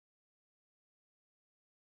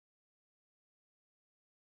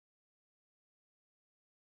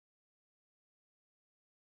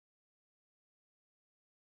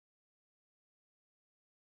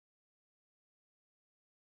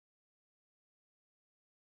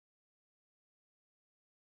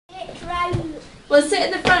Well, sit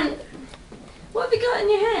in the front. What have you got in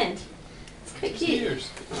your head? It's quite It's cute. ears.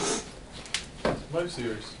 Mouse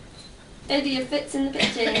ears. Eddie, your fits in the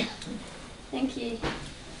picture. Thank you.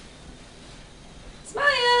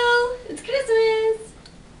 Smile! It's Christmas!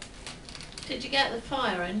 Did you get the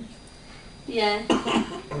fire in? Yeah.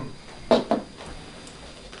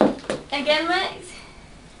 Again, Max?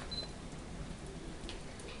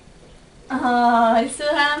 Oh, he's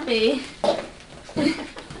so happy.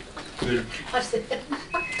 There.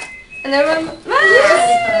 And then Max!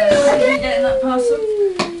 Did you get in that parcel?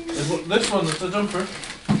 This one is a jumper.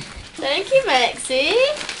 Thank you, Maxie.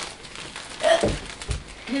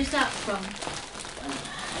 Who's that from?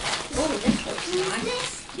 Oh, this looks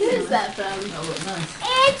nice. Who's that from? Oh, look nice.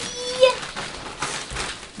 Eddie!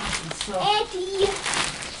 So, Eddie!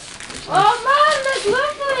 Oh man, that's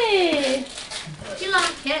lovely! Do you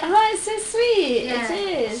like it? Oh, it's so sweet. Yeah.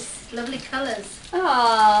 It is. Lovely colours.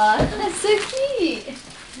 Aw, that's so cute.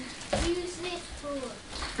 Use it for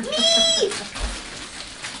Me!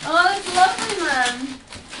 Oh, that's lovely, man.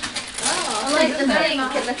 Oh, I like the pink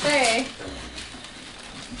and the fur.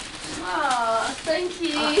 Oh, thank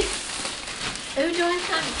you. Who do I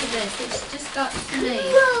thank for this? It's just got to me.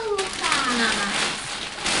 Nana.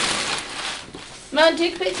 Man,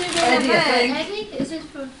 take a picture of your Eddie, I head. think. Eddie, is this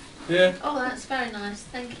for? Yeah. Oh, that's very nice.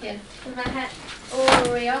 Thank you. With my hat.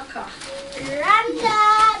 Oh, Rioja.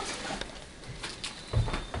 Granddad!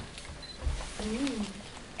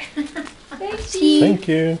 Thank you. Thank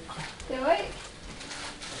you. Did it work?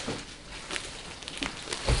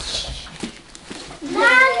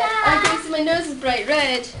 I can see my nose is bright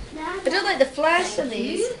red. I don't like the flash on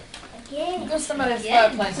these. Again. Go somewhere else, Yeah.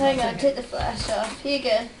 fireplace. Hang on, take the flash off. Here you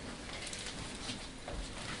go.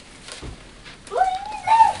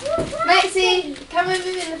 Maxie, come with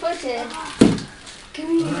me in the photo.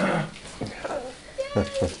 Come here.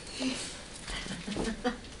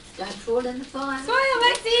 Don't fall in the fire. Smile,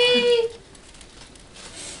 Maxie!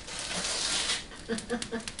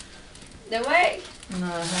 Don't work? No, hang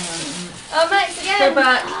on. Oh, Max, again! Go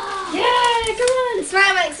back. Yeah, come on.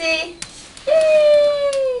 Smile, Maxie.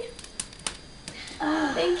 Yay!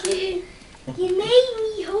 Thank you. You made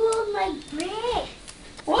me hold my breath.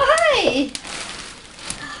 Why?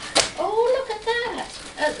 Oh, look at that.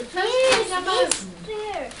 At the first page I've Yes, opened.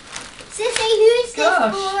 there. Sissy, who's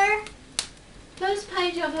Gosh. this for? First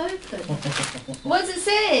page I've opened. What does it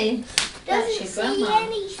say? That's Doesn't your say grandma.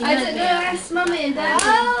 anything. I don't know. Ask Mummy and Daddy.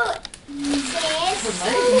 Oh, it says.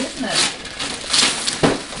 Amazing, isn't it?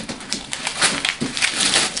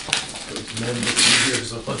 It's men with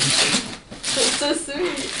ears on. It's so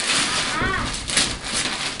sweet. Ah,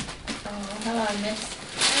 Oh, I missed.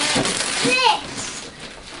 this.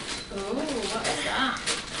 Oh, what's that?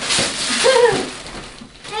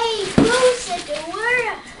 Hey, close the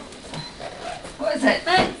door. What is it?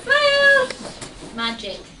 Max, smile.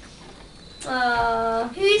 Magic.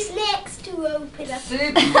 Aww. Who's next to open up? Super.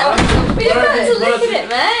 We don't have to look at it,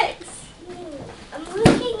 Max. I'm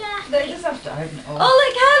looking at They just have to open it all. Oh,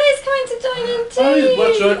 look, Harry's coming to join in Harry, too.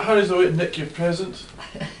 watch out. Harry's away to nick your present.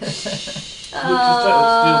 She's trying Aww. to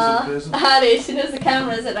steal some present. Harry, she knows the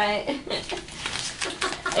cameras are right.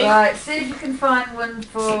 Right, see if you can find one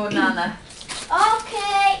for Nana.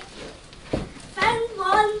 Okay. Found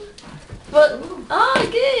one. But, oh,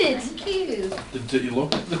 good. Thank you. Did you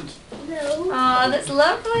look at it? No. Oh, that's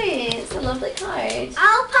lovely. It's a lovely card.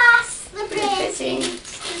 I'll pass the Pretty.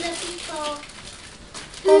 presents to the people.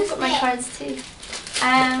 I've Who's got my next? cards too.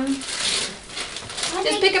 I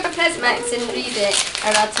Just think- pick up a present, Max, and read it,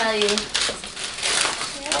 or I'll tell you.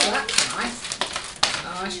 Oh, that's nice.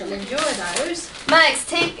 Oh, I shall enjoy those. Max,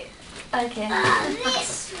 take. Okay.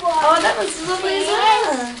 This one. Oh, that was lovely as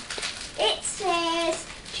well. It says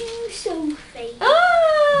to Sophie.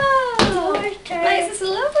 Oh! Your turn. Max, it's a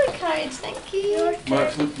lovely card. Thank Your you. turn.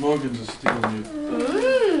 Max, look, Morgan's is stealing you.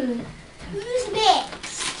 Ooh. Who's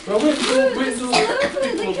next? Well, wait This is until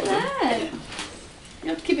lovely. people Look at that. You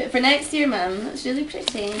have to keep it for next year, Mum. That's really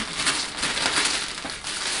pretty.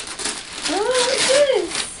 Oh, what's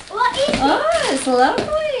this? What is it? Oh, it's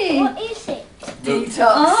lovely. What is it? Detox.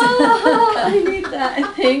 Oh, I need that, I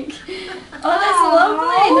think. Oh, that's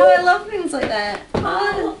lovely. No, I love things like that.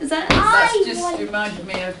 Oh, is that? That's I just want- reminded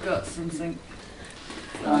me I've got something.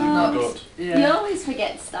 Oh. I'm not. Got. You Yeah. always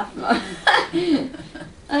forget stuff, Mum.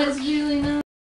 And it's really nice.